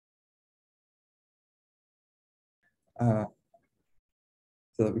uh,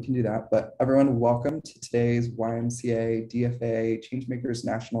 so that we can do that. But everyone, welcome to today's YMCA DFA Changemakers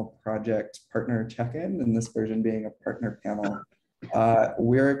National Project Partner Check-in, and this version being a partner panel.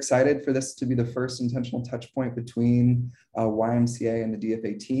 We're excited for this to be the first intentional touch point between YMCA and the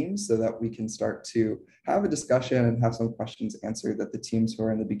DFA teams so that we can start to have a discussion and have some questions answered that the teams who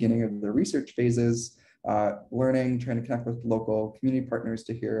are in the beginning of their research phases, learning, trying to connect with local community partners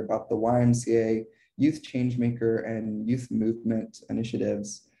to hear about the YMCA Youth Changemaker and youth movement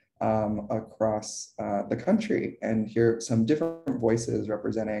initiatives across the country, and hear some different voices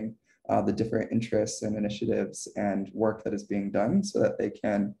representing the different interests and initiatives and work that is being done so that they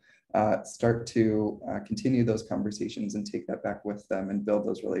can start to continue those conversations and take that back with them and build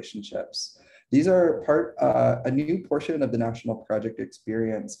those relationships. These are a new portion of the national project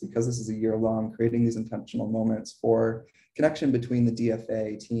experience, because this is a year-long, creating these intentional moments for connection between the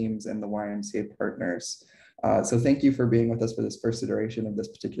DFA teams and the YMCA partners. So thank you for being with us for this first iteration of this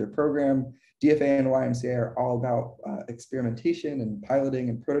particular program. DFA and YMCA are all about experimentation and piloting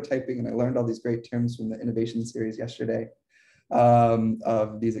and prototyping, and I learned all these great terms from the innovation series yesterday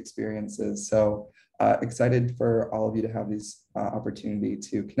of these experiences. So excited for all of you to have this opportunity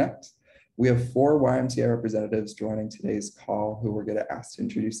to connect. We have 4 YMCA representatives joining today's call who we're going to ask to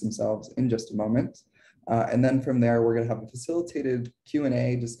introduce themselves in just a moment. And then from there, we're going to have a facilitated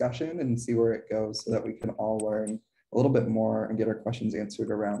Q&A discussion and see where it goes so that we can all learn a little bit more and get our questions answered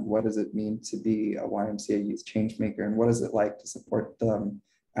around what does it mean to be a YMCA youth changemaker, and what is it like to support them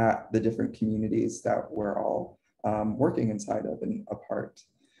at the different communities that we're all working inside of and a part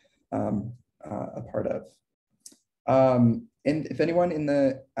of. And if anyone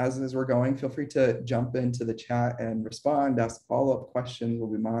as we're going, feel free to jump into the chat and respond, ask follow-up questions. We'll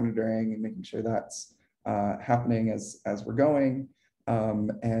be monitoring and making sure that's happening as we're going.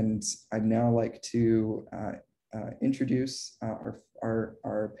 And I'd now like to introduce our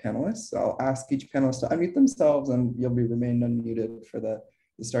panelists. I'll ask each panelist to unmute themselves, and you'll be remain unmuted for the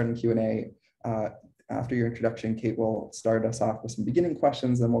starting Q&A. After your introduction, Kate will start us off with some beginning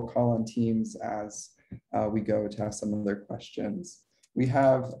questions, then we'll call on teams as we go to ask some of their questions. We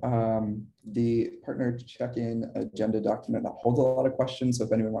have the partner check-in agenda document that holds a lot of questions, so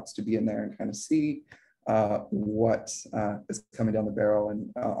if anyone wants to be in there and kind of see what is coming down the barrel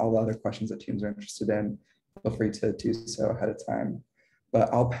and all the other questions that teams are interested in, feel free to do so ahead of time.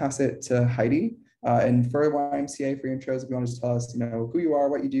 But I'll pass it to Heidi. And for YMCA, for your intros, if you want to just tell us, who you are,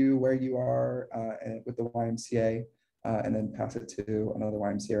 what you do, where you are with the YMCA, and then pass it to another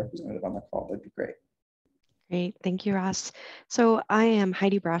YMCA representative on the call, that'd be great. Great, thank you, Ross. So I am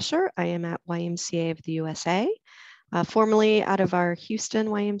Heidi Brasher. I am at YMCA of the USA, formerly out of our Houston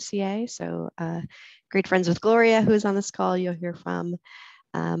YMCA. So great friends with Gloria, who is on this call, you'll hear from.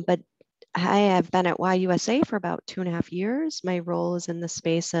 But I have been at YUSA for about 2.5 years. My role is in the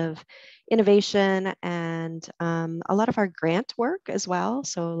space of innovation and a lot of our grant work as well.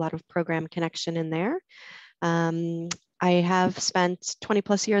 So a lot of program connection in there. I have spent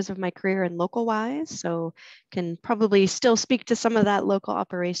 20+ years of my career in local wise, so can probably still speak to some of that local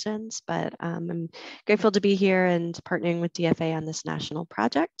operations, but I'm grateful to be here and partnering with DFA on this national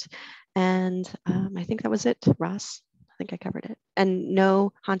project. And I think that was it, Ross. I think I covered it. And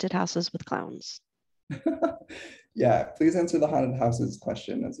no haunted houses with clowns. Yeah, please answer the haunted houses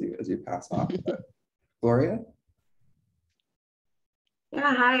question as you pass off. Gloria?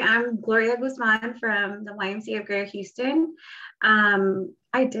 Yeah, hi, I'm Gloria Guzman from the YMCA of Greater Houston.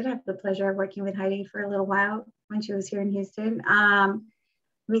 I did have the pleasure of working with Heidi for a little while when she was here in Houston. Let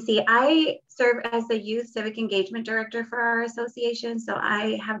me see, I serve as the Youth Civic Engagement Director for our association. So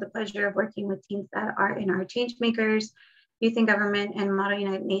I have the pleasure of working with teams that are in our Changemakers, Youth in Government, and Model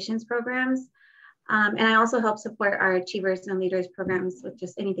United Nations programs. And I also help support our Achievers and Leaders programs with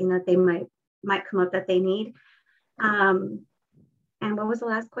just anything that they might come up that they need. And what was the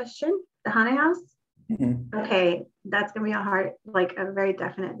last question? The haunted house? Mm-hmm. Okay, that's gonna be a very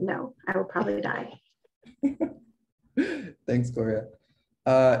definite no. I will probably die. Thanks, Gloria.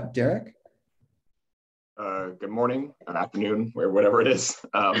 Derek? Good morning, afternoon, or whatever it is.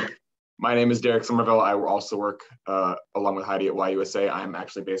 My name is Derek Somerville. I also work along with Heidi at YUSA. I'm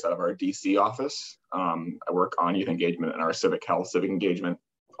actually based out of our DC office. I work on youth engagement and our civic health, civic engagement,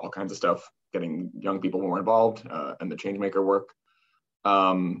 all kinds of stuff, getting young people more involved and the changemaker work.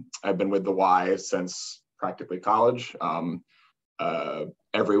 I've been with the Y since practically college.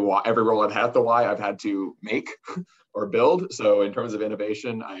 Every role I've had at the Y, I've had to make or build. So in terms of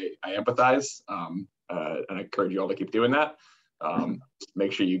innovation, I empathize, and I encourage you all to keep doing that.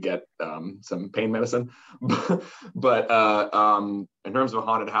 Make sure you get some pain medicine. But in terms of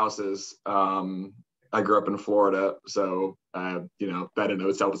haunted houses, I grew up in Florida, so you know, that in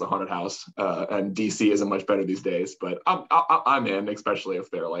itself is a haunted house, and DC isn't much better these days. But I'm in, especially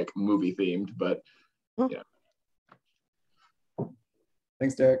if they're like movie themed. But yeah.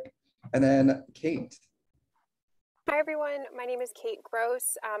 Thanks, Derek. And then Kate. Hi, everyone. My name is Kate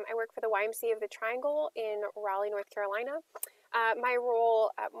Gross. I work for the YMCA of the Triangle in Raleigh, North Carolina. My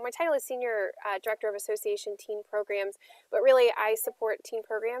role, my title is Senior Director of Association Teen Programs, but really I support teen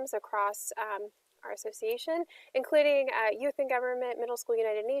programs across our association, including Youth in Government, Middle School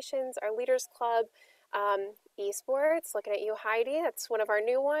United Nations, our Leaders Club, esports. Looking at you, Heidi. That's one of our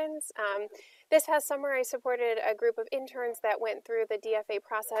new ones. This past summer, I supported a group of interns that went through the DFA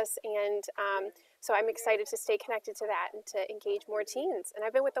process, and so I'm excited to stay connected to that and to engage more teens. And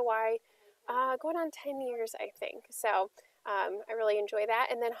I've been with the Y going on 10 years, I think. So I really enjoy that.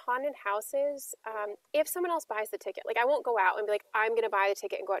 And then haunted houses, if someone else buys the ticket, like I won't go out and be like, I'm going to buy the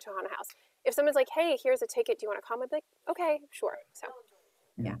ticket and go out to a haunted house. If someone's like, hey, here's a ticket, do you want to come? I'd be like, okay, sure. So,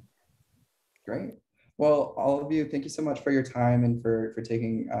 yeah. Great. Well, all of you, thank you so much for your time and for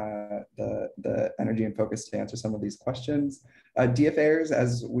taking the energy and focus to answer some of these questions. DFAers,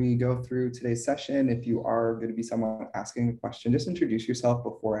 as we go through today's session, if you are going to be someone asking a question, just introduce yourself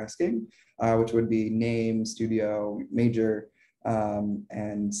before asking, which would be name, studio, major,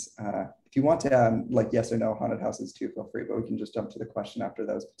 and if you want to like yes or no haunted houses too, feel free, but we can just jump to the question after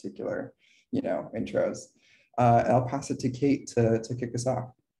those particular, you know, intros. And I'll pass it to Kate to kick us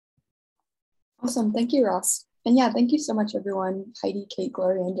off. Awesome. Thank you, Ross. And yeah, thank you so much, everyone, Heidi, Kate,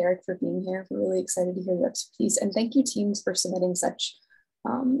 Gloria, and Derek for being here. We're really excited to hear your expertise. And thank you, teams, for submitting such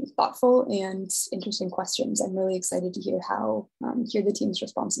thoughtful and interesting questions. I'm really excited to hear the team's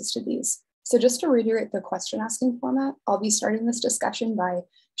responses to these. So just to reiterate the question asking format, I'll be starting this discussion by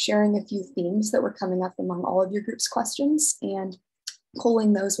sharing a few themes that were coming up among all of your group's questions and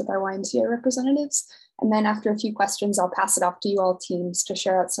polling those with our YMCA representatives. And then after a few questions, I'll pass it off to you all teams to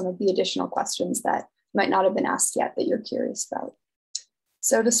share out some of the additional questions that might not have been asked yet that you're curious about.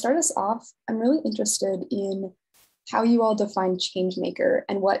 So to start us off, I'm really interested in how you all define change maker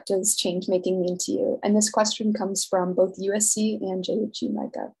and what does change making mean to you? And this question comes from both USC and JHU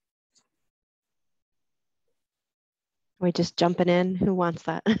Micah. We're just jumping in. Who wants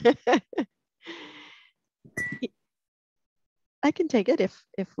that? I can take it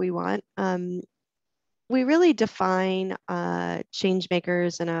if we want. We really define change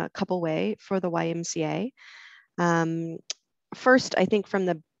makers in a couple ways for the YMCA. First, I think from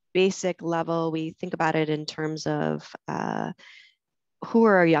the basic level, we think about it in terms of who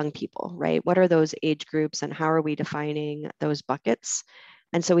are our young people, right? What are those age groups and how are we defining those buckets?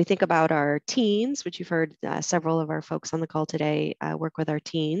 And so we think about our teens, which you've heard several of our folks on the call today work with our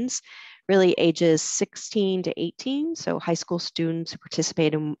teens, really ages 16 to 18. So high school students who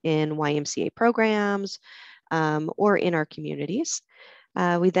participate in YMCA programs or in our communities.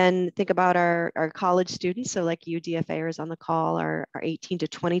 We then think about our college students. So like you DFAers on the call are 18 to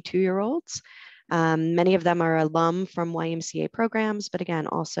 22-year-olds. Many of them are alum from YMCA programs, but again,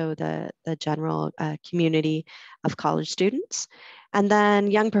 also the general community of college students. And then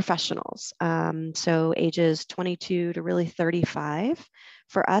young professionals, so ages 22 to really 35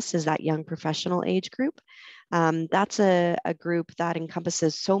 for us is that young professional age group. That's a group that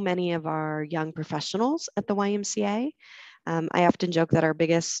encompasses so many of our young professionals at the YMCA. I often joke that our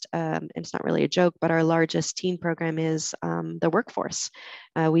biggest, and it's not really a joke, but our largest teen program is the workforce.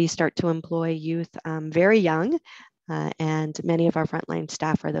 We start to employ youth very young, and many of our frontline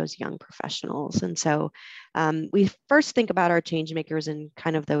staff are those young professionals. And so we first think about our change makers in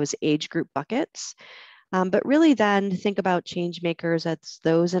kind of those age group buckets, but really then think about change makers as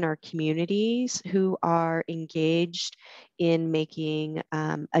those in our communities who are engaged in making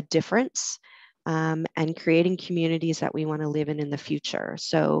a difference and creating communities that we want to live in the future.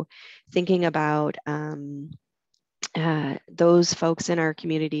 So thinking about those folks in our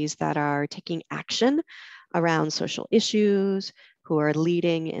communities that are taking action around social issues, who are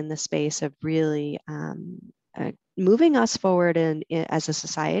leading in the space of really moving us forward as a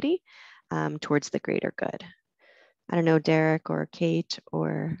society towards the greater good. I don't know, Derek or Kate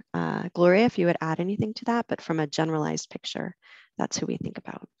or Gloria, if you would add anything to that, but from a generalized picture, that's who we think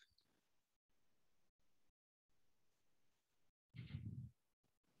about.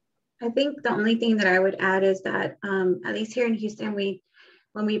 I think the only thing that I would add is that at least here in Houston,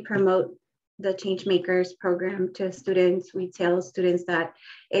 when we promote the Change Makers program to students, we tell students that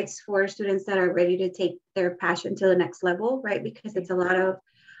it's for students that are ready to take their passion to the next level, right? Because it's a lot of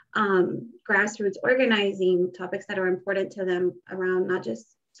grassroots organizing topics that are important to them around not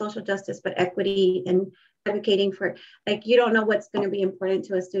just social justice, but equity and advocating for, like, you don't know what's going to be important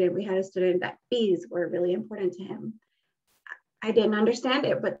to a student. We had a student that bees were really important to him. I didn't understand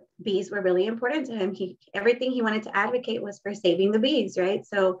it, but bees were really important to him. Everything he wanted to advocate was for saving the bees, right?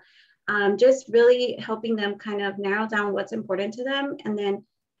 So just really helping them kind of narrow down what's important to them, and then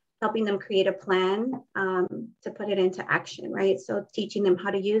helping them create a plan to put it into action, right? So teaching them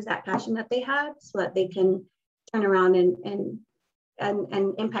how to use that passion that they have so that they can turn around and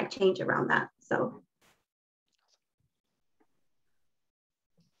impact change around that. So.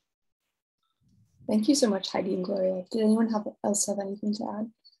 Thank you so much, Heidi and Gloria. Did anyone else have anything to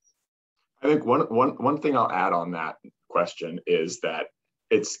add? I think one thing I'll add on that question is that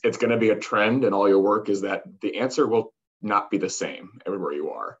it's going to be a trend in all your work, is that the answer will not be the same everywhere you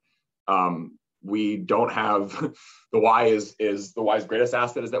are. We don't have, the Y is the Y's greatest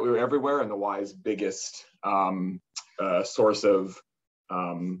asset is that we were everywhere, and the Y's biggest source of, I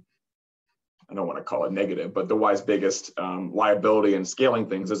don't want to call it negative, but the Y's biggest liability in scaling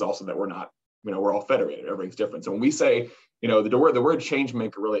things is also that we're not, we're all federated, everything's different. So when we say, the word change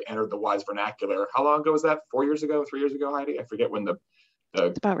maker really entered the Y's vernacular, how long ago was that? 4 years ago, 3 years ago, Heidi? I forget when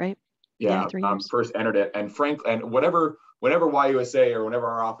That's about right. Yeah, 3 years. First entered it. And whenever YUSA or whenever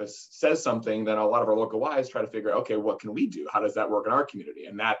our office says something, then a lot of our local Ys try to figure out, okay, what can we do? How does that work in our community?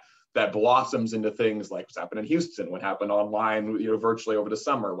 And that blossoms into things like what's happened in Houston, what happened online, virtually over the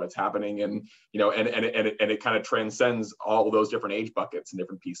summer, what's happening in, and it kind of transcends all of those different age buckets and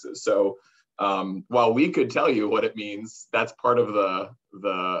different pieces. So while we could tell you what it means, that's part of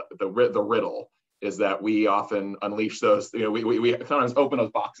the riddle, is that we often unleash those, we sometimes open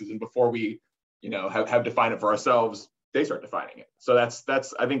those boxes, and before we, have defined it for ourselves, they start defining it. So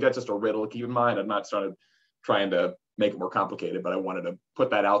I think that's just a riddle to keep in mind. I'm not trying to make it more complicated, but I wanted to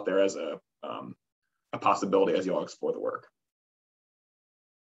put that out there as a possibility as you all explore the work.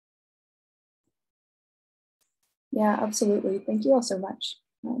 Yeah, absolutely. Thank you all so much.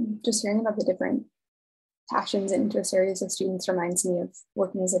 Just hearing about the different passions and interest areas of students reminds me of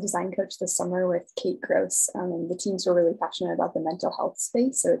working as a design coach this summer with Kate Gross, and the teams were really passionate about the mental health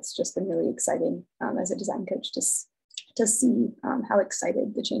space. So it's just been really exciting as a design coach to see how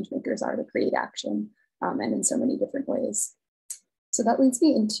excited the change makers are to create action, and in so many different ways. So that leads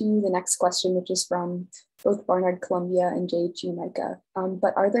me into the next question, which is from both Barnard Columbia and JHU Micah.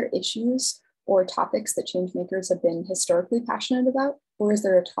 But are there issues or topics that change makers have been historically passionate about? Or is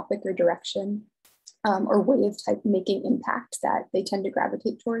there a topic or direction or way of making impact that they tend to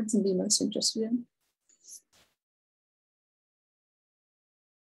gravitate towards and be most interested in?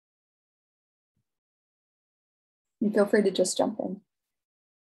 And feel free to just jump in.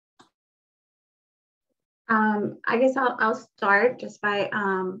 I guess I'll start just by,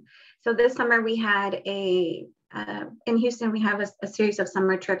 so this summer we had in Houston, we have a series of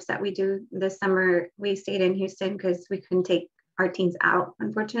summer trips that we do. This summer we stayed in Houston because we couldn't take our teens out,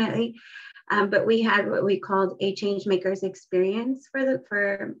 unfortunately. But we had what we called a change makers experience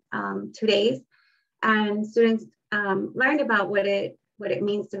for 2 days, and students learned about what it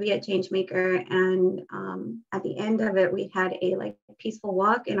means to be a change maker. And at the end of it, we had a peaceful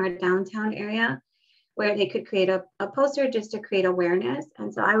walk in our downtown area where they could create a poster just to create awareness.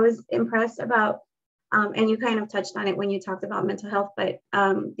 And so I was impressed about, and you kind of touched on it when you talked about mental health, but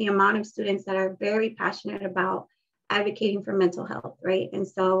the amount of students that are very passionate about advocating for mental health, right? And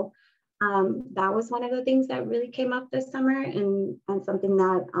so that was one of the things that really came up this summer, and something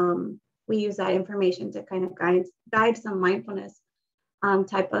that we use that information to kind of guide some mindfulness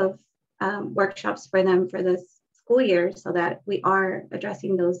type of workshops for them for this school year, so that we are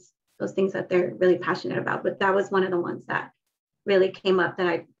addressing those things that they're really passionate about. But that was one of the ones that really came up that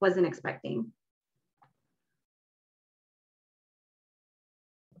I wasn't expecting.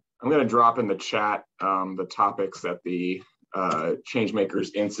 I'm going to drop in the chat the topics that the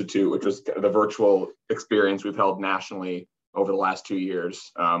Changemakers Institute, which was the virtual experience we've held nationally over the last 2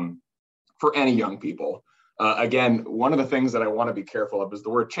 years for any young people. Again, one of the things that I want to be careful of is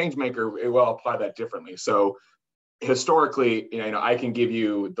the word changemaker. It will apply that differently. So historically, I can give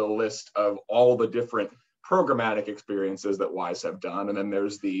you the list of all the different programmatic experiences that WISE have done. And then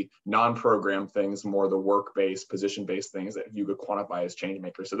there's the non-program things, more the work-based, position-based things that you could quantify as change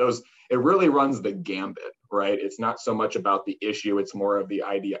makers. So it really runs the gambit, right? It's not so much about the issue, it's more of the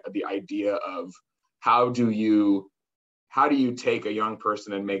idea of how do you take a young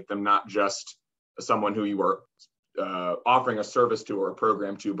person and make them not just someone who you are offering a service to or a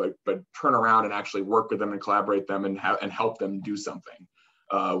program to, but turn around and actually work with them and collaborate them and help them do something,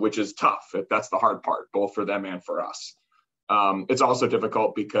 which is tough. That's the hard part, both for them and for us. It's also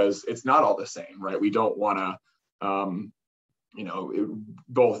difficult because it's not all the same, right? We don't want to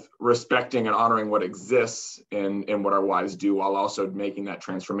both respecting and honoring what exists in what our Ys do, while also making that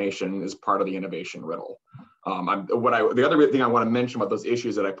transformation as part of the innovation riddle. The other thing I want to mention about those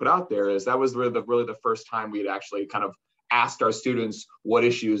issues that I put out there is that was really the first time we had actually kind of asked our students what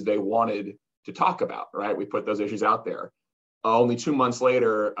issues they wanted to talk about, right? We put those issues out there. Only 2 months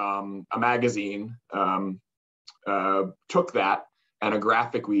later, a magazine took that and a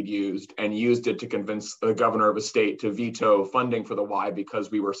graphic we'd used it to convince the governor of a state to veto funding for the Y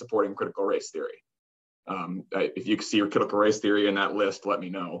because we were supporting critical race theory. If you see your critical race theory in that list, let me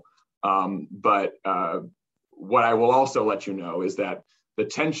know. But what I will also let you know is that the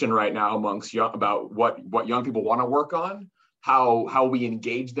tension right now amongst about what young people want to work on, how we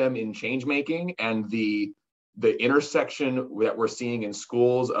engage them in change making, and the intersection that we're seeing in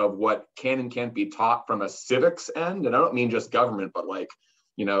schools of what can and can't be taught from a civics end, and I don't mean just government, but like,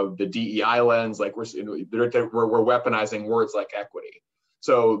 the DEI lens, like we're weaponizing words like equity.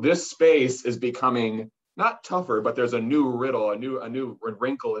 So this space is becoming not tougher, but there's a new riddle, a new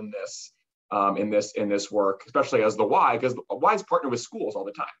wrinkle in this work, especially as the Y, because the Y's partner with schools all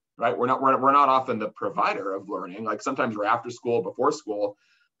the time, right? We're not often the provider of learning. Like sometimes we're after school, before school.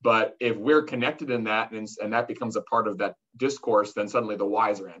 But if we're connected in that and that becomes a part of that discourse, then suddenly the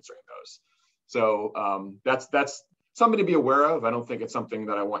Ys are answering those. So that's something to be aware of. I don't think it's something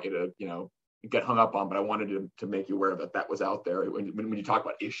that I want you to get hung up on, but I wanted to make you aware that was out there when you talk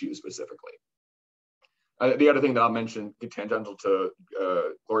about issues specifically. The other thing that I'll mention, tangential to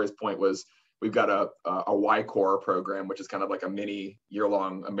Gloria's point, was we've got a Y Core program, which is kind of like a mini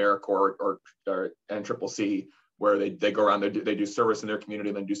year-long AmeriCorps or NCCC, where they go around, they do service in their community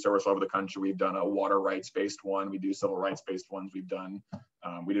and then do service all over the country. We've done a water rights-based one. We do civil rights-based ones. We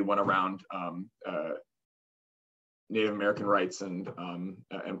did one around Native American rights and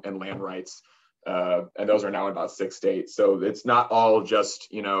land rights. And those are now in about 6 states. So it's not all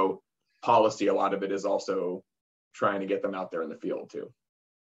just, policy. A lot of it is also trying to get them out there in the field too.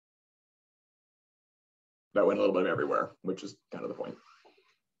 That went a little bit everywhere, which is kind of the point.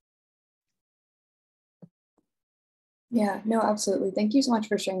 Yeah, no, absolutely. Thank you so much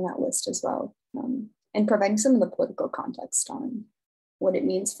for sharing that list as well, and providing some of the political context on what it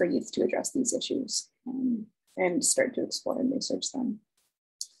means for youth to address these issues and start to explore and research them.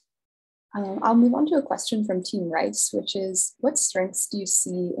 I'll move on to a question from Team Rice, which is, what strengths do you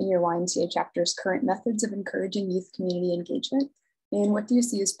see in your YMCA chapter's current methods of encouraging youth community engagement? And what do you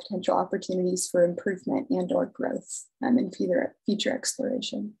see as potential opportunities for improvement and/or growth in future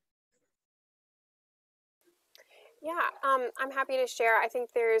exploration? Yeah, I'm happy to share. I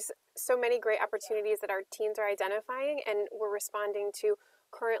think there's so many great opportunities that our teens are identifying, and we're responding to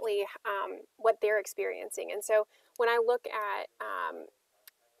currently what they're experiencing. And so when I look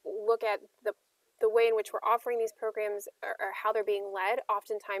at the way in which we're offering these programs or how they're being led,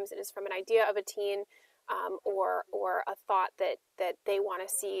 oftentimes it is from an idea of a teen or a thought that they want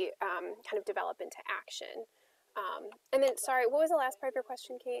to see kind of develop into action. And then, sorry, what was the last part of your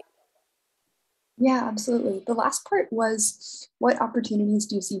question, Kate? Yeah, absolutely. The last part was, what opportunities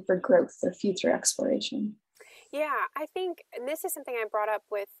do you see for growth or future exploration? Yeah, I think, and this is something I brought up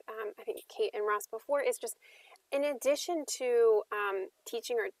with, I think, Kate and Ross before, is just in addition to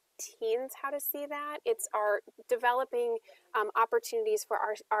teaching our teens how to see that, it's our developing opportunities for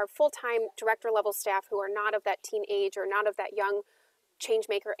our full-time director level staff who are not of that teen age or not of that young change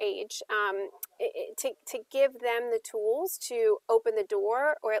maker age, to give them the tools to open the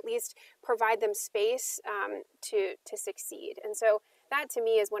door or at least provide them space to succeed. And so that to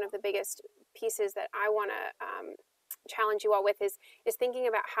me is one of the biggest pieces that I want to challenge you all with is thinking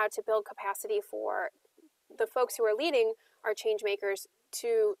about how to build capacity for the folks who are leading our change makers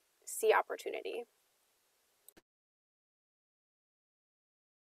to see opportunity.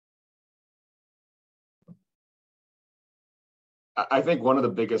 I think one of the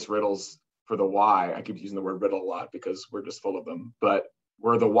biggest riddles for the Y, I keep using the word riddle a lot because we're just full of them, but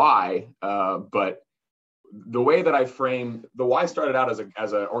we're the Y. But the way that I frame, the Y started out as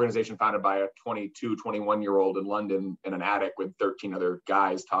an organization founded by a 22, 21-year-old in London in an attic with 13 other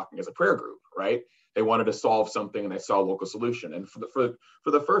guys talking as a prayer group, right? They wanted to solve something and they saw a local solution. And for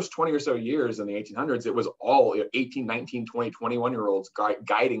the first 20 or so years in the 1800s, it was all 18, 19, 20, 21-year-olds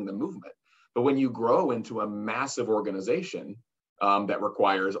guiding the movement. But when you grow into a massive organization, that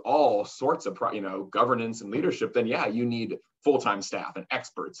requires all sorts of governance and leadership, then yeah, you need full-time staff and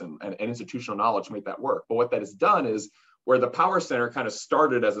experts and institutional knowledge to make that work. But what that has done is where the power center kind of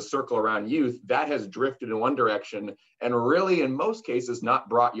started as a circle around youth, that has drifted in one direction and really in most cases not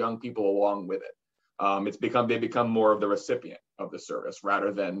brought young people along with it. They become more of the recipient of the service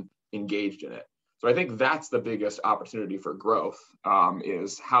rather than engaged in it. So I think that's the biggest opportunity for growth,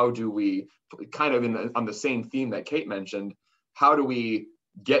 is how do we, kind of on the same theme that Kate mentioned, how do we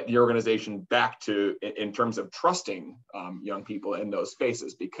get the organization back to, in terms of trusting young people in those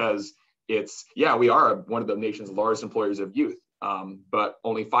spaces? Because it's, yeah, we are one of the nation's largest employers of youth, but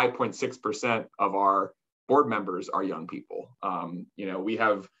only 5.6% of our board members are young people. You know, we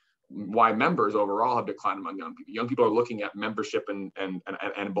have, why members overall have declined among young people. Young people are looking at membership and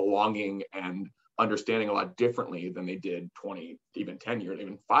belonging and understanding a lot differently than they did 20, even 10 years,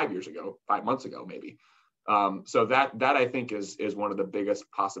 even 5 years ago, 5 months ago, maybe. So that I think is one of the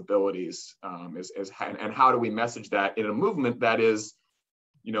biggest possibilities, and how do we message that in a movement that is,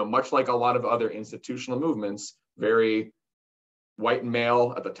 you know, much like a lot of other institutional movements, very white and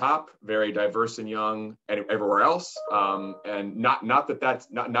male at the top, very diverse and young and everywhere else. And not that that's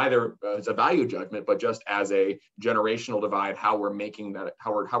neither as a value judgment, but just as a generational divide, how we're making that,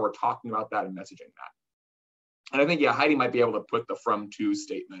 how we're talking about that and messaging that. And I think, yeah, Heidi might be able to put the from to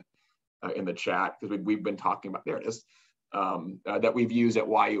statement in the chat, because we've been talking about, there it is, that we've used at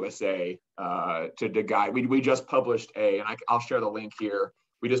YUSA to guide. We just published and I'll share the link here.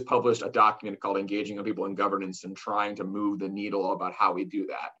 We just published a document called Engaging Young People in Governance and trying to move the needle about how we do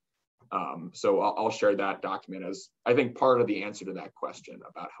that. So I'll share that document as, I think, part of the answer to that question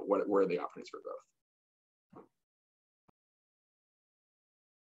about where are the opportunities for growth.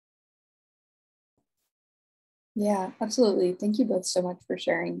 Yeah, absolutely. Thank you both so much for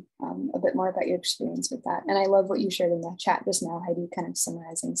sharing a bit more about your experience with that. And I love what you shared in the chat just now, Heidi, kind of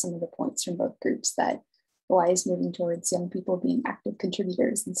summarizing some of the points from both groups, that Y is moving towards young people being active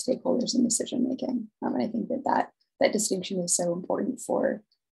contributors and stakeholders in decision making. And I think that distinction is so important for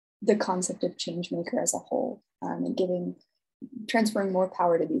the concept of change maker as a whole, and transferring more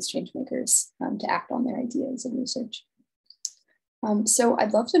power to these change makers to act on their ideas and research. So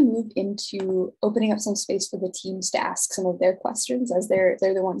I'd love to move into opening up some space for the teams to ask some of their questions, as they're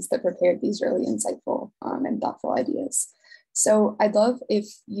the ones that prepared these really insightful and thoughtful ideas. So I'd love if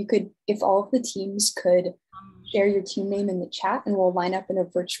all of the teams could share your team name in the chat, and we'll line up in a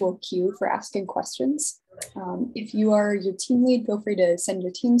virtual queue for asking questions. If you are your team lead, feel free to send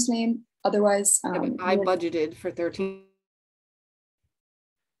your team's name. Otherwise, I budgeted for 13.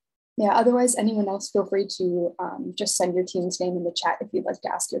 Yeah, otherwise, anyone else, feel free to just send your team's name in the chat if you'd like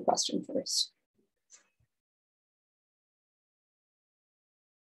to ask your question first.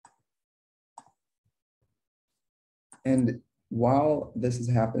 And while this is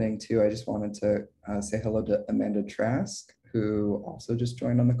happening too, I just wanted to say hello to Amanda Trask, who also just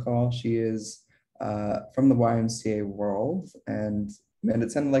joined on the call. She is from the YMCA world. And Amanda,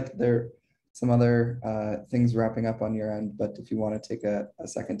 it sounded like there are some other things wrapping up on your end, but if you want to take a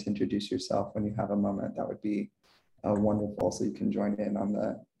second to introduce yourself when you have a moment, that would be wonderful, so you can join in on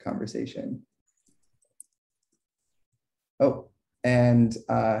the conversation. Oh, and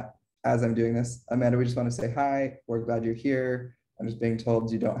as I'm doing this, Amanda, we just want to say hi. We're glad you're here. I'm just being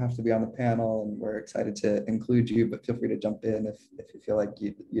told you don't have to be on the panel, and we're excited to include you, but feel free to jump in if you feel like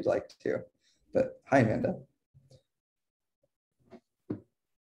you'd like to. But hi, Amanda.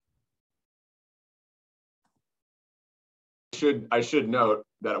 I should note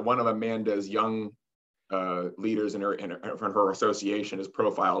that one of Amanda's young leaders in her association is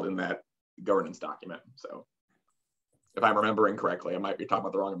profiled in that governance document. So if I'm remembering correctly, I might be talking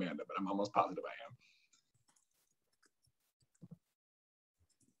about the wrong Amanda, but I'm almost positive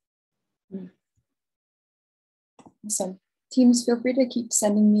I am. Awesome. Teams, feel free to keep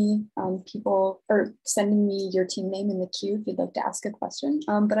sending me sending me your team name in the queue if you'd like to ask a question.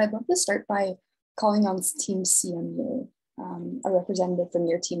 But I'd love to start by calling on Team CMU, a representative from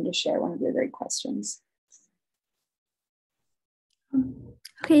your team, to share one of your great questions.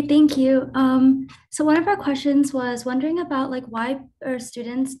 Okay, thank you. So one of our questions was wondering about why are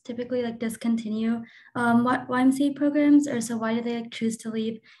students typically discontinue YMCA programs, or so why do they choose to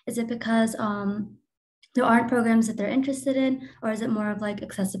leave? Is it because there aren't programs that they're interested in, or is it more of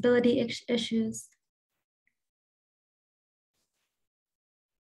accessibility issues?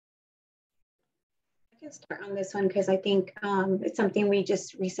 I can start on this one because I think it's something we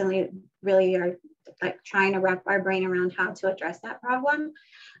just recently really are trying to wrap our brain around how to address that problem.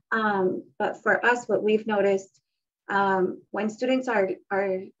 But for us, what we've noticed when students are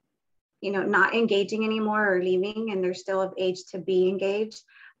not engaging anymore or leaving, and they're still of age to be engaged,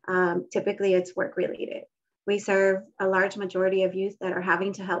 typically it's work related. We serve a large majority of youth that are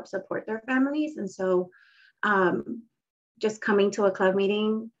having to help support their families, and so just coming to a club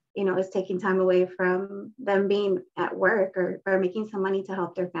meeting, is taking time away from them being at work or making some money to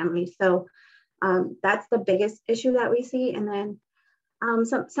help their families. So that's the biggest issue that we see. And then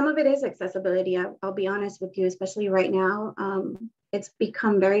Some of it is accessibility. I'll be honest with you, especially right now. It's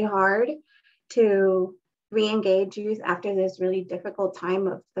become very hard to re-engage youth after this really difficult time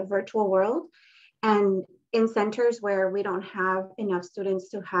of the virtual world. And in centers where we don't have enough students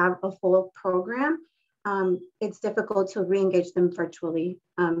to have a full program, it's difficult to re-engage them virtually.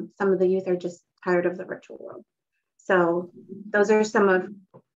 Some of the youth are just tired of the virtual world. So those are some of,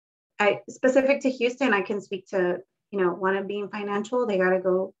 specific to Houston, I can speak to, one of being financial, they gotta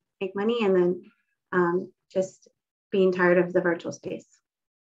go make money, and then just being tired of the virtual space.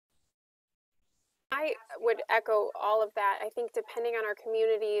 I would echo all of that. I think depending on our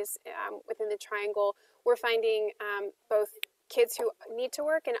communities within the Triangle, we're finding both kids who need to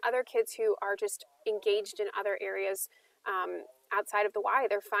work and other kids who are just engaged in other areas outside of the Y.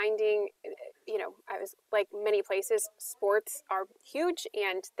 They're finding, I was like many places, sports are huge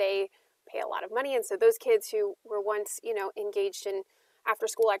and they pay a lot of money. And so those kids who were once, engaged in after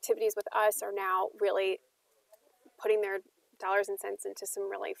school activities with us are now really putting their dollars and cents into some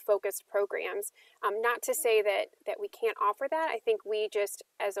really focused programs. Not to say that we can't offer that. I think we just,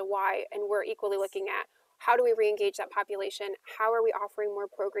 as a Y, and we're equally looking at how do we re-engage that population? How are we offering more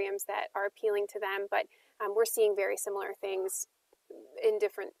programs that are appealing to them? But we're seeing very similar things in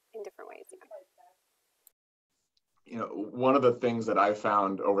different ways. One of the things that I've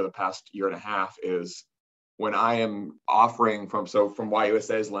found over the past year and a half is when I am offering from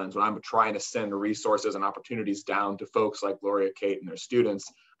YUSA's lens, when I'm trying to send resources and opportunities down to folks like Gloria, Kate, and their students,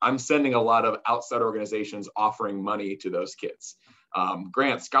 I'm sending a lot of outside organizations offering money to those kids.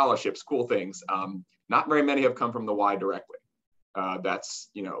 Grants, scholarships, cool things. Not very many have come from the Y directly. That's,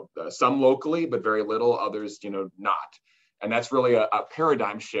 some locally, but very little, others, not. And that's really a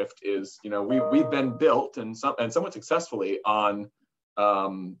paradigm shift is, we've been built and somewhat successfully on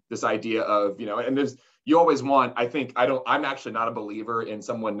this idea of, and you always want, I'm actually not a believer in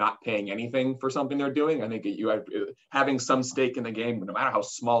someone not paying anything for something they're doing. I think having some stake in the game, no matter how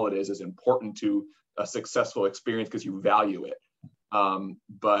small it is important to a successful experience because you value it.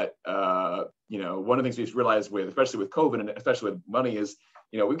 But one of the things we've realized especially with COVID and especially with money is,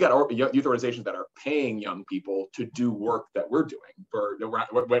 we've got youth organizations that are paying young people to do work that we're doing,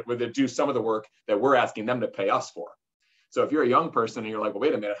 where they do some of the work that we're asking them to pay us for. So if you're a young person and you're like, well,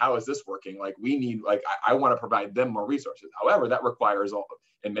 wait a minute, how is this working? Like I want to provide them more resources. However, that requires,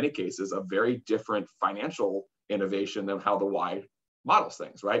 in many cases, a very different financial innovation than how the Y models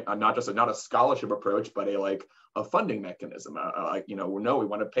things, right? Not a scholarship approach, but a funding mechanism. No, we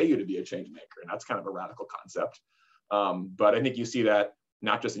want to pay you to be a change maker. And that's kind of a radical concept. But I think you see that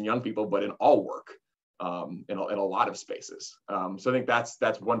not just in young people, but in all work, in a lot of spaces. So I think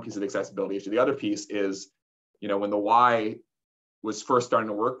that's one piece of the accessibility issue. The other piece is, when the Y was first starting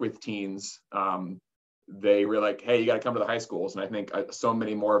to work with teens, they were like, hey, you got to come to the high schools. And I think so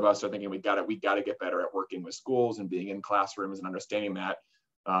many more of us are thinking we got to get better at working with schools and being in classrooms and understanding that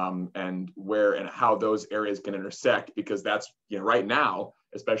and where and how those areas can intersect, because that's, right now,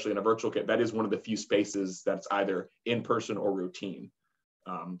 especially in a virtual kit, that is one of the few spaces that's either in person or routine.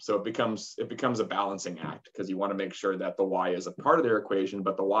 So it becomes a balancing act because you want to make sure that the Y is a part of their equation,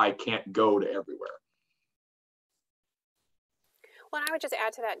 but the Y can't go to everywhere. Well, and I would just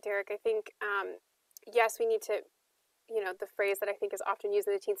add to that, Derek, I think, yes, we need to, the phrase that I think is often used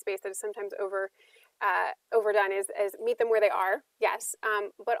in the teen space that is sometimes overdone is meet them where they are, yes,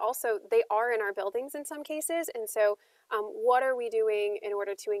 but also they are in our buildings in some cases. And so what are we doing in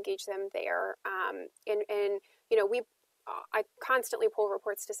order to engage them there? I constantly pull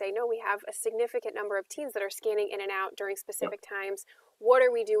reports to say, no, we have a significant number of teens that are scanning in and out during specific times. What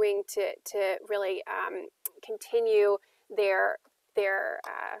are we doing to really continue their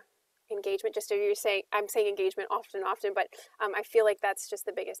engagement? Just so you're saying, I'm saying engagement often, but I feel like that's just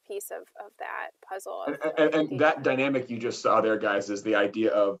the biggest piece of that puzzle. And that dynamic you just saw there, guys, is the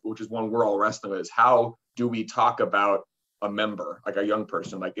idea of, which is one we're all wrestling with, is how do we talk about a member, like a young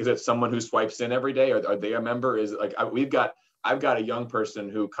person? Like, is it someone who swipes in every day? Are they a member? Is it like, I've got a young person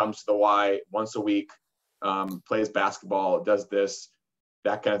who comes to the Y once a week, plays basketball, does this,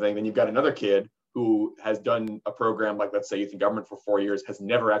 that kind of thing. Then you've got another kid who has done a program like, let's say, youth in government for 4 years, has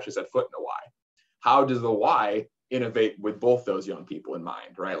never actually set foot in a Y. How does the Y innovate with both those young people in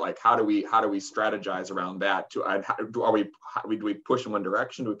mind, right? Like, how do we strategize around that? Do we push in one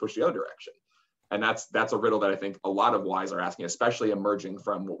direction? Do we push the other direction? And that's a riddle that I think a lot of Ys are asking, especially emerging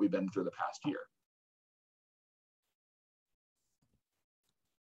from what we've been through the past year.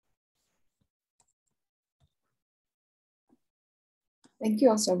 Thank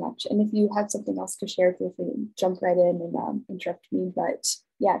you all so much. And if you had something else to share, feel free to jump right in and interrupt me. But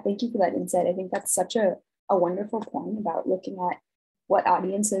yeah, thank you for that insight. I think that's such a wonderful point about looking at what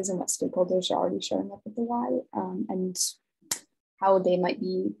audiences and what stakeholders are already showing up at the Y, and how they might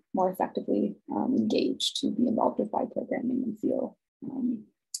be more effectively engaged to be involved with Y programming and feel,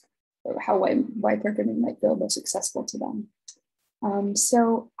 or how Y programming might feel most accessible to them.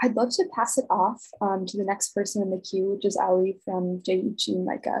 So I'd love to pass it off to the next person in the queue, which is Ali from JEG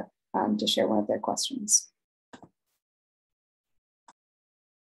Micah, to share one of their questions.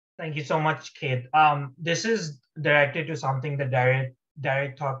 Thank you so much, Kate. This is directed to something that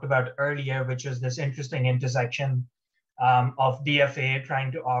Derek talked about earlier, which was this interesting intersection of DFA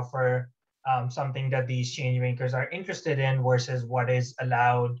trying to offer something that these change makers are interested in versus what is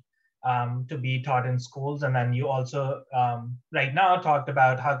allowed to be taught in schools. And then you also right now talked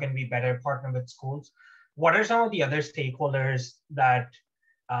about how can we better partner with schools. What are some of the other stakeholders that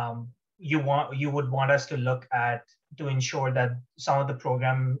you would want us to look at to ensure that some of the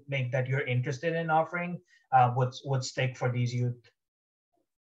programming that you're interested in offering would stick for these youth?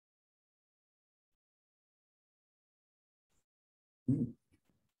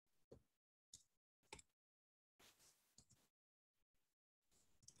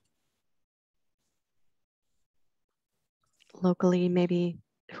 Locally, maybe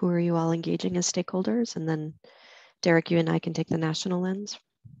who are you all engaging as stakeholders? And then Derek, you and I can take the national lens.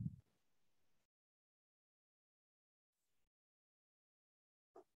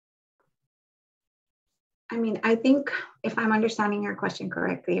 I mean, I think if I'm understanding your question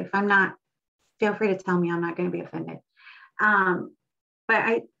correctly, if I'm not, feel free to tell me, I'm not going to be offended.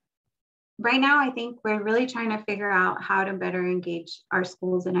 But right now, I think we're really trying to figure out how to better engage our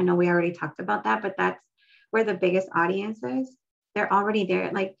schools. And I know we already talked about that, but that's where the biggest audience is. They're already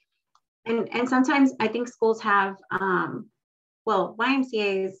there. Like, and sometimes I think schools have, well,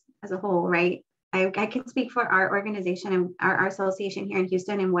 YMCAs as a whole, right? I can speak for our organization and our association here in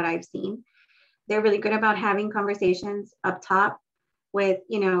Houston and what I've seen. They're really good about having conversations up top with,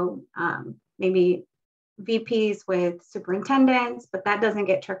 maybe VPs with superintendents, but that doesn't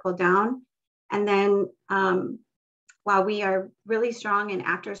get trickled down. And then while we are really strong in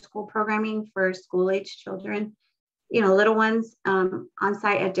after school programming for school age children, little ones on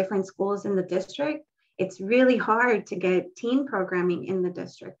site at different schools in the district, it's really hard to get teen programming in the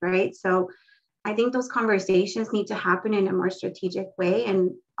district, right? So I think those conversations need to happen in a more strategic way,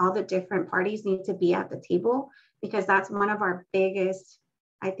 and all the different parties need to be at the table, because that's one of our biggest,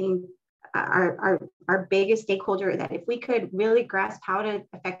 I think, our biggest stakeholder, that if we could really grasp how to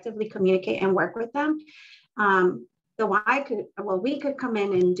effectively communicate and work with them, we could come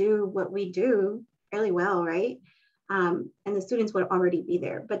in and do what we do really well, right? And the students would already be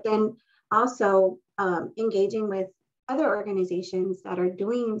there. But then also engaging with other organizations that are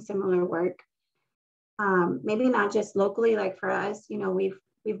doing similar work, maybe not just locally, like for us,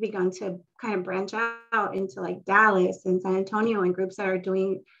 we've begun to kind of branch out into like Dallas and San Antonio and groups that are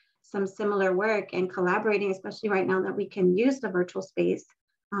doing some similar work and collaborating, especially right now that we can use the virtual space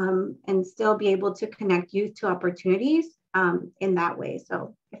and still be able to connect youth to opportunities in that way.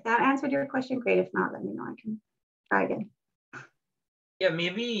 So if that answered your question, great. If not, let me know. I can try again. Yeah,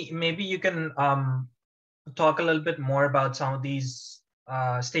 maybe you can talk a little bit more about some of these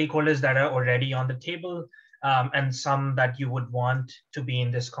stakeholders that are already on the table and some that you would want to be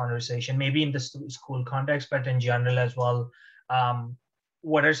in this conversation, maybe in the school context, but in general as well.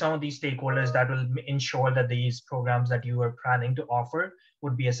 What are some of these stakeholders that will ensure that these programs that you are planning to offer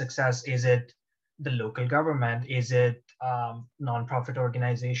would be a success? Is it the local government? Is it nonprofit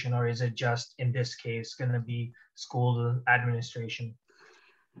organization? Or is it just, in this case, going to be school administration?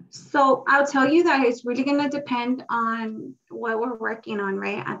 So I'll tell you that it's really going to depend on what we're working on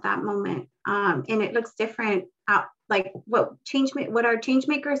right at that moment. And it looks different. Like what our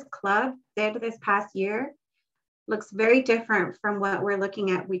Changemakers Club did this past year looks very different from what we're looking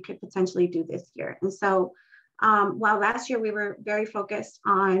at we could potentially do this year. And so while last year we were very focused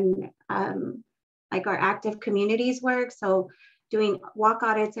on like our active communities work, so doing walk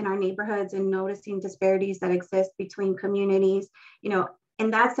audits in our neighborhoods and noticing disparities that exist between communities, in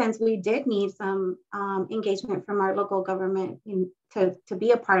that sense, we did need some engagement from our local government to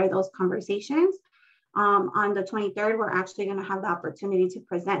be a part of those conversations. On the 23rd, we're actually going to have the opportunity to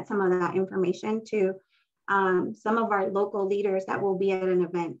present some of that information to some of our local leaders that will be at an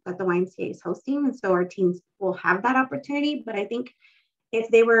event that the YMCA is hosting. And so our teams will have that opportunity. But I think if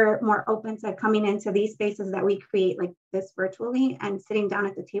they were more open to coming into these spaces that we create like this virtually and sitting down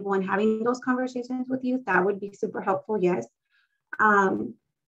at the table and having those conversations with youth, that would be super helpful, yes.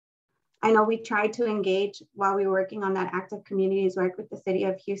 I know we tried to engage while we were working on that active communities work with the city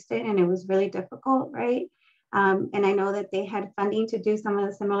of Houston, and it was really difficult, right? And I know that they had funding to do some of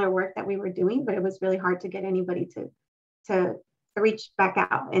the similar work that we were doing, but it was really hard to get anybody to reach back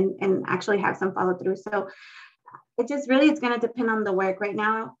out and actually have some follow through. So it just really is going to depend on the work. Right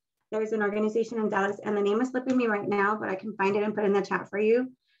now, there's an organization in Dallas, and the name is slipping me right now, but I can find it and put it in the chat for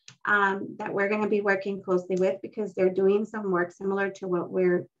you, that we're going to be working closely with, because they're doing some work similar to what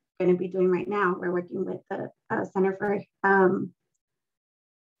we're going to be doing right now. We're working with the Center for,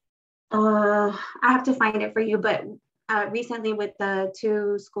 I have to find it for you, but recently with the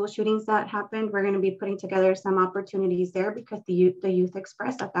 2 school shootings that happened, we're going to be putting together some opportunities there, because the youth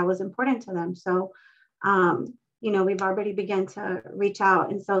expressed that was important to them. So, you know, we've already begun to reach out.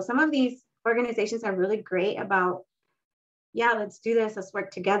 And so some of these organizations are really great about, yeah, let's do this, let's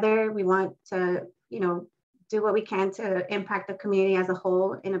work together. We want to, you know, do what we can to impact the community as a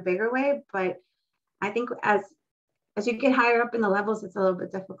whole in a bigger way. But I think as you get higher up in the levels, it's a little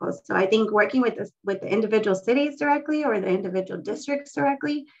bit difficult. So I think working with the individual cities directly or the individual districts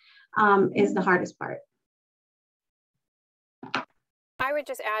directly is the hardest part. I would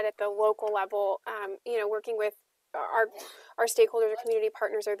just add at the local level, you know, working with our stakeholders or community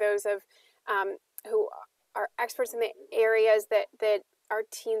partners are those of who are experts in the areas that our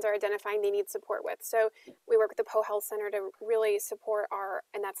teens are identifying they need support with. So we work with the Poe Health Center to really support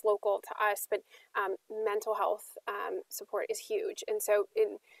and that's local to us, but mental health support is huge. And so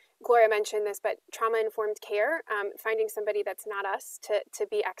Gloria mentioned this, but trauma-informed care, finding somebody that's not us to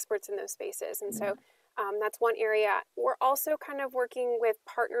be experts in those spaces. And so that's one area. We're also kind of working with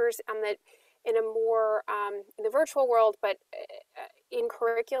partners in a more, in the virtual world, but in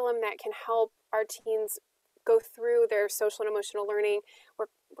curriculum that can help our teens go through their social and emotional learning. We're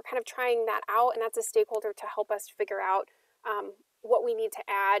kind of trying that out, and that's a stakeholder to help us figure out what we need to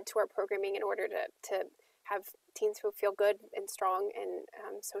add to our programming in order to have teens who feel good and strong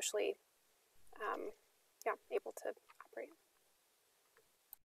and socially able to operate.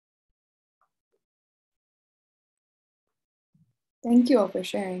 Thank you all for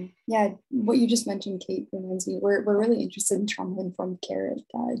sharing. Yeah, what you just mentioned, Kate, reminds me, we're really interested in trauma-informed care at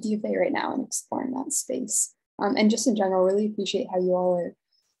DFA right now and exploring that space. And just in general, really appreciate how you all are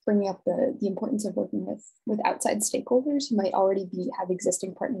bringing up the importance of working with outside stakeholders who might already have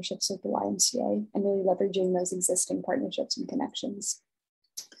existing partnerships with the YMCA and really leveraging those existing partnerships and connections.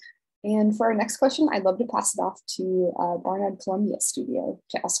 And for our next question, I'd love to pass it off to Barnard Columbia Studio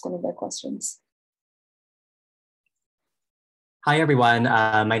to ask one of their questions. Hi, everyone.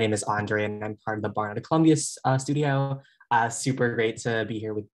 My name is Andre, and I'm part of the Barnard Columbia studio. Super great to be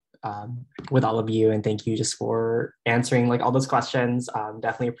here with all of you, and thank you just for answering like all those questions.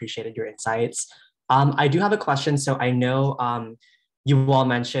 Definitely appreciated your insights. I do have a question. So I know you all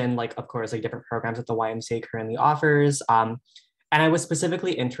mentioned, like, of course, like different programs that the YMCA currently offers. And I was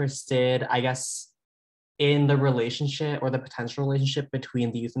specifically interested, I guess, in the relationship or the potential relationship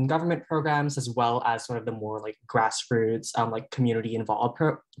between the youth and government programs, as well as sort of the more like grassroots, like community involved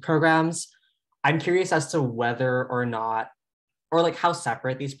programs. I'm curious as to whether or not, or like how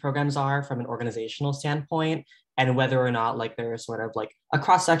separate these programs are from an organizational standpoint, and whether or not like there's sort of like a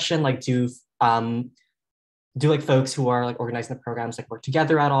cross section, like do like folks who are like organizing the programs like work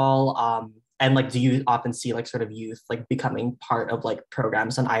together at all? And like, do you often see like sort of youth like becoming part of like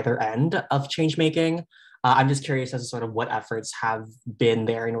programs on either end of change making? I'm just curious as to sort of what efforts have been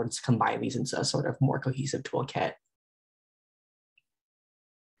there in order to combine these into a sort of more cohesive toolkit.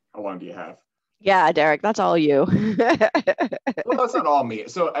 How long do you have? Yeah, Derek, that's all you. Well, that's not all me.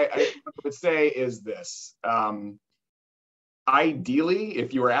 So I would say is this. Ideally,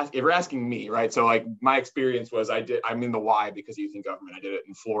 if you're asking me, right? So like my experience was I'm in the Y because youth in government. I did it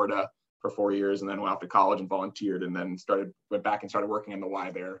in Florida for 4 years and then went off to college and volunteered and then went back and started working in the Y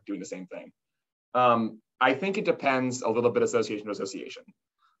there, doing the same thing. I think it depends a little bit association to association.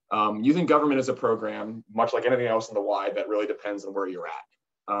 Youth in government is a program, much like anything else in the Y, that really depends on where you're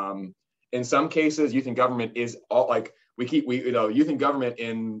at. In some cases, youth in government is all like youth in government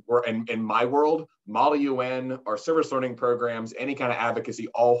in my world, Model UN or service learning programs, any kind of advocacy,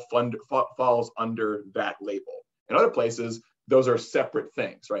 all falls under that label. In other places, those are separate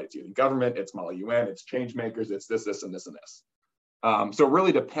things, right? It's youth in government, it's Model UN, it's change makers, it's this, and this, and this. So it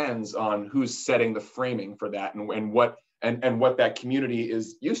really depends on who's setting the framing for that and what that community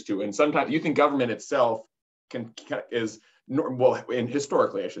is used to. And sometimes youth in government itself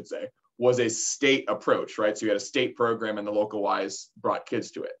historically, I should say, was a state approach, right? So you had a state program and the local Ys brought kids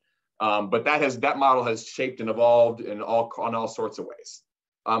to it. But that model has shaped and evolved in all sorts of ways.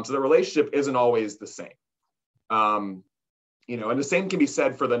 So the relationship isn't always the same. And the same can be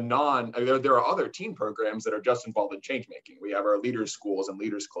said for there are other teen programs that are just involved in change making. We have our leaders schools and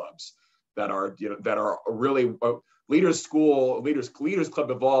leaders clubs that are really leaders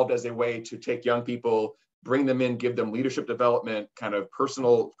club evolved as a way to take young people bring them in, give them leadership development, kind of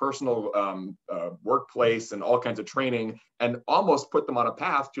personal workplace and all kinds of training, and almost put them on a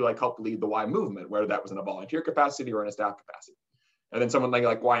path to like help lead the Y movement, whether that was in a volunteer capacity or in a staff capacity. And then someone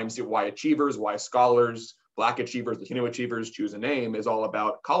like YMCA, Y Achievers, Y Scholars, Black Achievers, Latino Achievers, choose a name, is all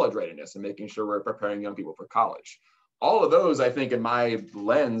about college readiness and making sure we're preparing young people for college. All of those, I think, in my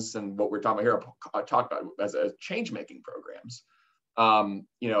lens and what we're talking about here, I talk about as change-making programs.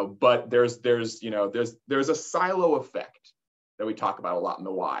 But there's a silo effect that we talk about a lot in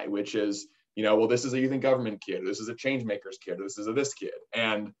the Y, which is, well, this is a youth and government kid, this is a change makers kid, this is a this kid.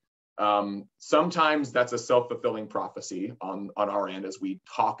 And sometimes that's a self-fulfilling prophecy on our end as we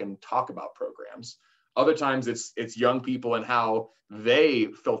talk about programs. Other times it's young people and how they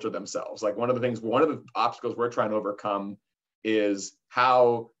filter themselves. Like one of the obstacles we're trying to overcome is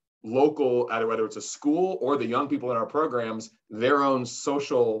how local, either whether it's a school or the young people in our programs, their own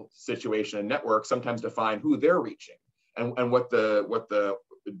social situation and network sometimes define who they're reaching and what the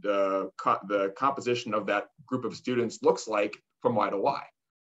composition of that group of students looks like from Y to Y.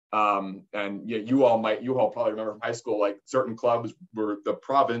 And you all probably remember from high school, like certain clubs were the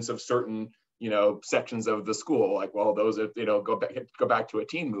province of certain sections of the school, like, well, those are, go back to a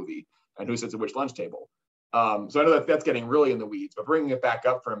teen movie and who sits at which lunch table. So I know that's getting really in the weeds, but bringing it back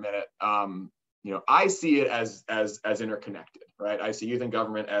up for a minute, I see it as interconnected, right? I see youth and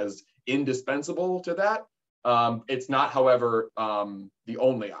government as indispensable to that. It's not, however, the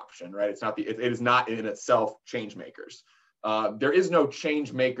only option, right? It is not in itself change makers. There is no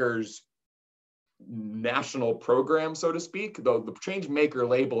change makers national program, so to speak, though the change maker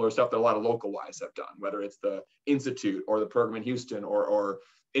label or stuff that a lot of local Ys have done, whether it's the Institute or the program in Houston or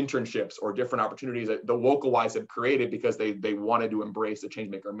internships or different opportunities that the local Ys have created because they wanted to embrace the change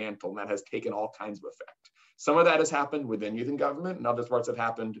maker mantle, and that has taken all kinds of effect. Some of that has happened within youth and government, and other parts have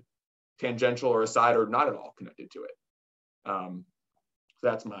happened tangential or aside or not at all connected to it. So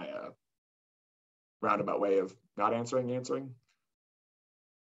that's my roundabout way of not answering.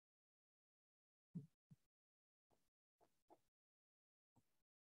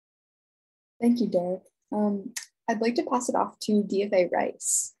 Thank you, Derek. I'd like to pass it off to DFA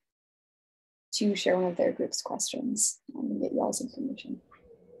Rice to share one of their group's questions and get y'all's information.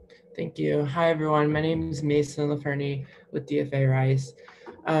 Thank you. Hi, everyone. My name is Mason LaFerny with DFA Rice.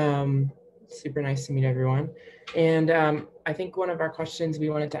 Super nice to meet everyone. And I think one of our questions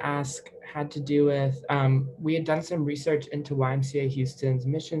we wanted to ask had to do with, we had done some research into YMCA Houston's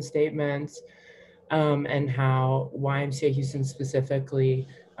mission statements and how YMCA Houston specifically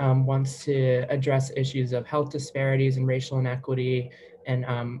wants to address issues of health disparities and racial inequity and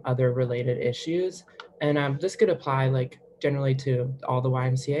other related issues. And this could apply like generally to all the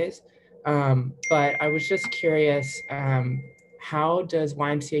YMCAs. But I was just curious, how does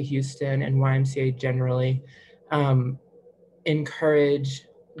YMCA Houston and YMCA generally encourage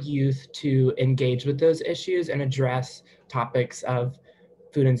youth to engage with those issues and address topics of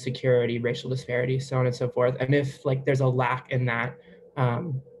food insecurity, racial disparity, so on and so forth? And if like there's a lack in that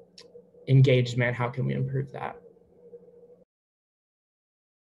engagement, how can we improve that?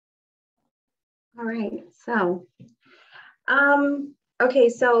 All right, so, okay,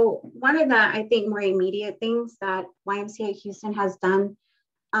 so one of the, I think, more immediate things that YMCA Houston has done,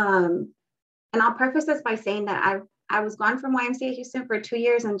 and I'll preface this by saying that I was gone from YMCA Houston for 2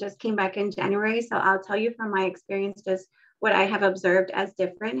 years and just came back in January. So I'll tell you from my experience, just what I have observed as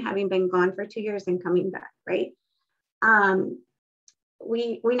different, having been gone for 2 years and coming back, right?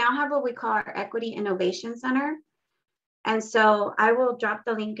 We now have what we call our Equity Innovation Center. And so I will drop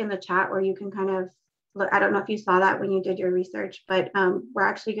the link in the chat where you can kind of look. I don't know if you saw that when you did your research, but we're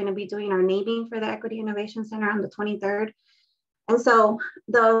actually going to be doing our naming for the Equity Innovation Center on the 23rd. And so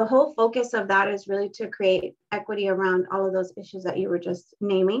the whole focus of that is really to create equity around all of those issues that you were just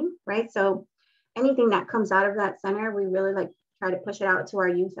naming, right? So anything that comes out of that center, we really like try to push it out to our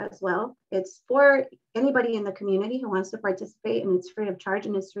youth as well. It's for anybody in the community who wants to participate, and it's free of charge,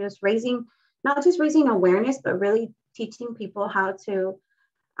 and it's just not just raising awareness, but really teaching people how to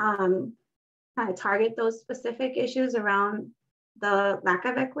kind of target those specific issues around the lack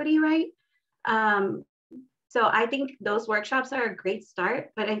of equity, right? So I think those workshops are a great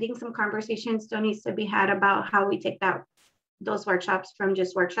start, but I think some conversation still needs to be had about how we take those workshops from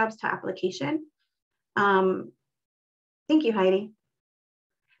just workshops to application. Thank you, Heidi.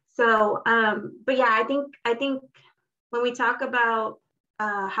 So, but yeah, I think when we talk about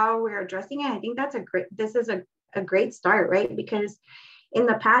how we're addressing it, I think this is a great start, right? Because in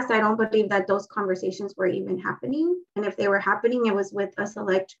the past, I don't believe that those conversations were even happening. And if they were happening, it was with a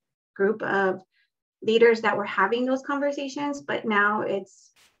select group of leaders that were having those conversations, but now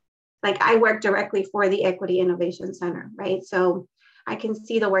it's like I work directly for the Equity Innovation Center, right? So I can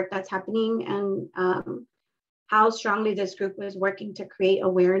see the work that's happening and how strongly this group is working to create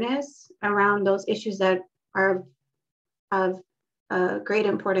awareness around those issues that are of great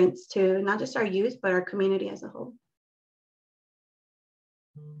importance to not just our youth, but our community as a whole.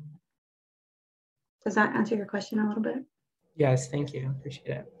 Does that answer your question a little bit? Yes, thank you. Appreciate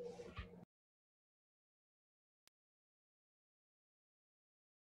it.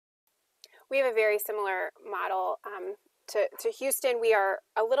 We have a very similar model to Houston. We are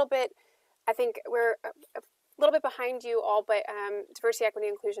a little bit, I think we're a little bit behind you all, but Diversity, Equity,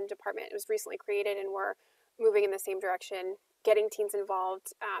 Inclusion Department was recently created, and we're moving in the same direction, getting teens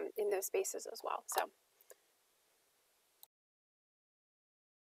involved in those spaces as well. So.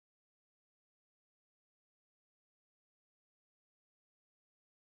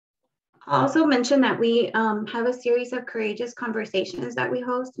 I'll also mention that we have a series of courageous conversations that we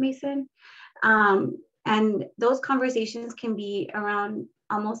host, Mason. And those conversations can be around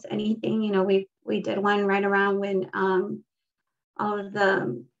almost anything. You know, we did one right around when all of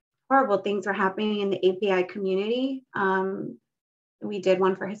the horrible things were happening in the API community. We did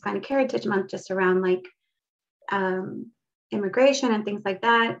one for Hispanic Heritage Month just around like immigration and things like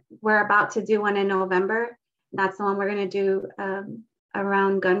that. We're about to do one in November. That's the one we're going to do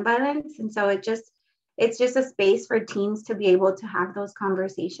around gun violence. And so it's just a space for teens to be able to have those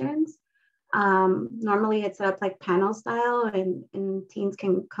conversations. Normally it's set up like panel style, and teens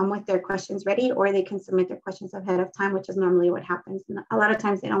can come with their questions ready, or they can submit their questions ahead of time, which is normally what happens. And a lot of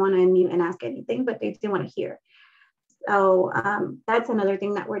times they don't want to unmute and ask anything, but they do want to hear. So that's another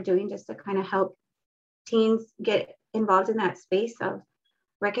thing that we're doing just to kind of help teens get involved in that space of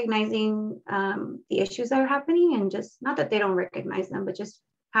recognizing the issues that are happening, and just not that they don't recognize them, but just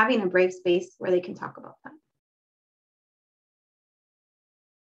having a brave space where they can talk about that.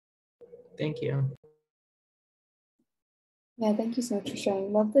 Thank you. Yeah, thank you so much for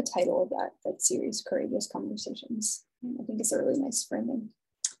sharing. Love the title of that series, Courageous Conversations. I think it's a really nice framing.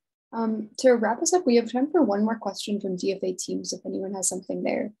 To wrap us up, we have time for one more question from DFA teams if anyone has something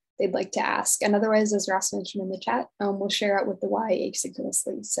there they'd like to ask. And otherwise, as Ross mentioned in the chat, we'll share out with the Y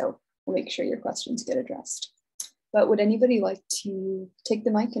asynchronously, so we'll make sure your questions get addressed. But would anybody like to take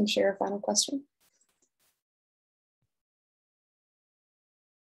the mic and share a final question?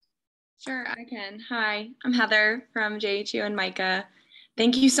 Sure, I can. Hi, I'm Heather from JHU and Micah.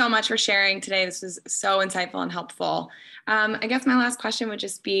 Thank you so much for sharing today. This was so insightful and helpful. I guess my last question would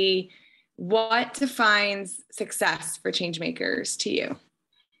just be, what defines success for changemakers to you?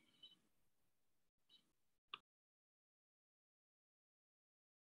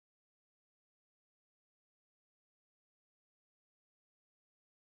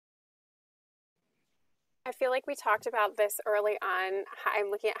 I feel like we talked about this early on. I'm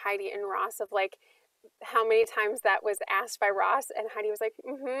looking at Heidi and Ross of like how many times that was asked by Ross, and Heidi was like,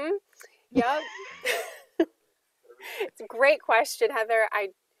 yep. It's a great question, Heather.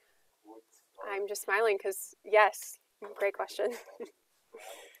 I'm just smiling because yes, great question.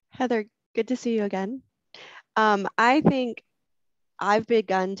 Heather, good to see you again. I think I've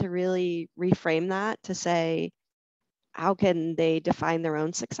begun to really reframe that to say, how can they define their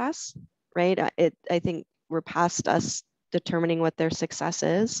own success, right? I think we're past us determining what their success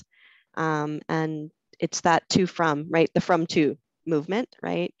is. And it's that to from, right? The from to movement,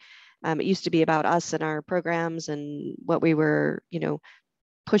 right? It used to be about us and our programs and what we were,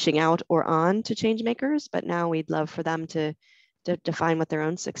 pushing out or on to change makers, but now we'd love for them to define what their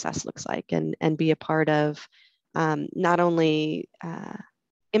own success looks like and be a part of not only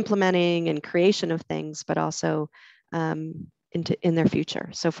implementing and creation of things, but also in their future.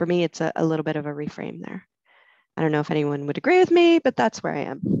 So for me, it's a little bit of a reframe there. I don't know if anyone would agree with me, but that's where I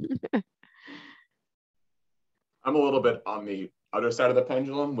am. I'm a little bit on the other side of the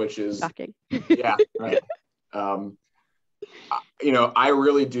pendulum, which is shocking. Yeah, right. I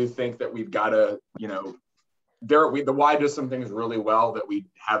really do think that we've got to, the Y does some things really well that we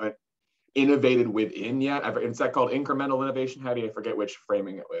haven't innovated within yet. It's that called incremental innovation. How do you forget which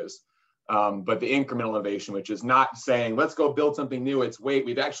framing it was? But the incremental innovation, which is not saying, let's go build something new. It's wait,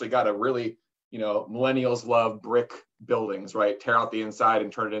 we've actually got to really, millennials love brick buildings, right? Tear out the inside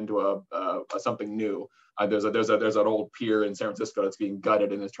and turn it into a something new. There's an old pier in San Francisco that's being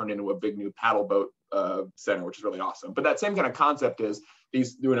gutted and is turned into a big new paddle boat center, which is really awesome. But that same kind of concept is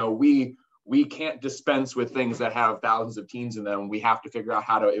these, we can't dispense with things that have thousands of teens in them. We have to figure out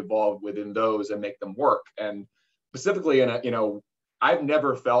how to evolve within those and make them work. And specifically I've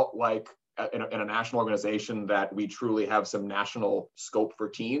never felt like in a national organization that we truly have some national scope for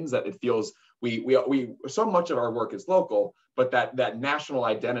teens, that it feels we so much of our work is local, but that national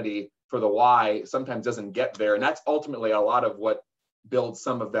identity for the Y sometimes doesn't get there. And that's ultimately a lot of what builds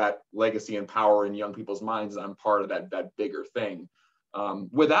some of that legacy and power in young people's minds. I'm part of that bigger thing.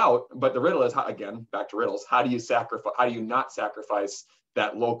 But the riddle is, again, back to riddles, how do you not sacrifice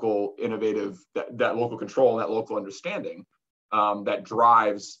that local innovative, that local control, and that local understanding that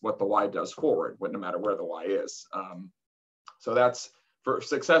drives what the Y does forward, no matter where the Y is. So that's, for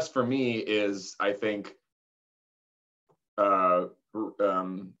success for me is, I think,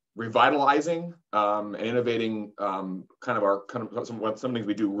 revitalizing and innovating some things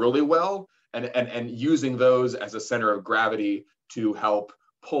we do really well, and using those as a center of gravity to help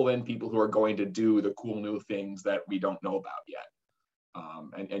pull in people who are going to do the cool new things that we don't know about yet,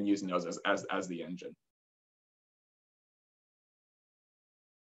 and using those as the engine.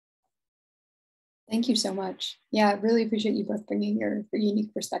 Thank you so much. Yeah, I really appreciate you both bringing your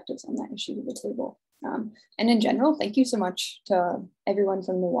unique perspectives on that issue to the table. And in general, thank you so much to everyone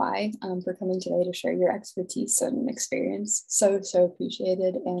from the Y for coming today to share your expertise and experience. So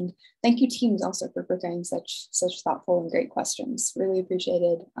appreciated. And thank you teams also for preparing such thoughtful and great questions. Really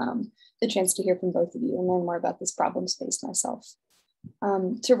appreciated the chance to hear from both of you and learn more about this problem space myself.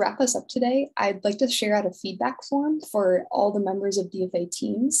 To wrap us up today, I'd like to share out a feedback form for all the members of DFA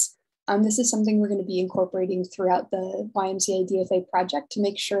teams. This is something we're going to be incorporating throughout the YMCA DFA project to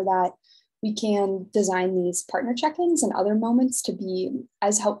make sure that we can design these partner check-ins and other moments to be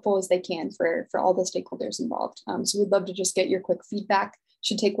as helpful as they can for all the stakeholders involved. So we'd love to just get your quick feedback.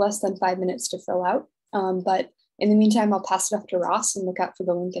 Should take less than 5 minutes to fill out. But in the meantime, I'll pass it off to Ross and look out for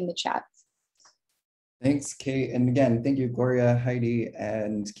the link in the chat. Thanks, Kate. And again, thank you, Gloria, Heidi,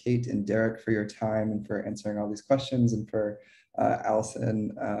 and Kate and Derek for your time and for answering all these questions, and for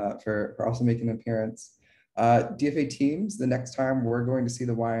Allison for also making an appearance. DFA teams, the next time we're going to see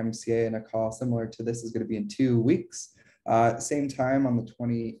the YMCA in a call similar to this is going to be in 2 weeks. Same time on the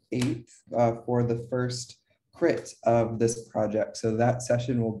 28th for the first crit of this project. So that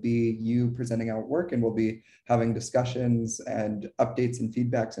session will be you presenting out work, and we'll be having discussions and updates and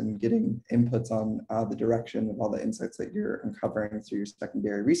feedbacks and getting inputs on the direction of all the insights that you're uncovering through your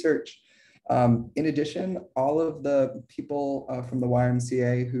secondary research. In addition, all of the people from the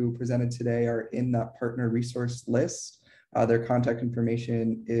YMCA who presented today are in that partner resource list. Their contact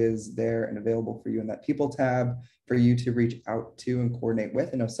information is there and available for you in that people tab for you to reach out to and coordinate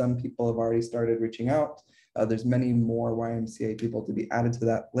with. I know some people have already started reaching out. There's many more YMCA people to be added to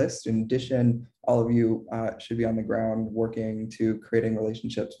that list. In addition, all of you should be on the ground working to creating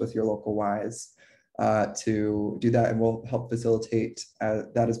relationships with your local Ys. To do that, and we'll help facilitate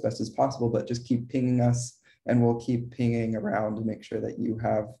that as best as possible, but just keep pinging us and we'll keep pinging around to make sure that you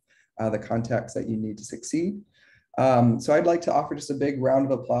have the contacts that you need to succeed. So I'd like to offer just a big round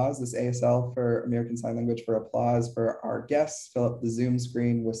of applause, this ASL for American Sign Language, for applause for our guests. Fill up the Zoom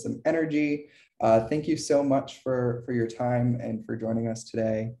screen with some energy. Thank you so much for your time and for joining us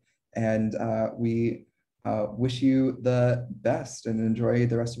today. And we wish you the best and enjoy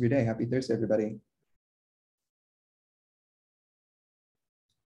the rest of your day. Happy Thursday, everybody.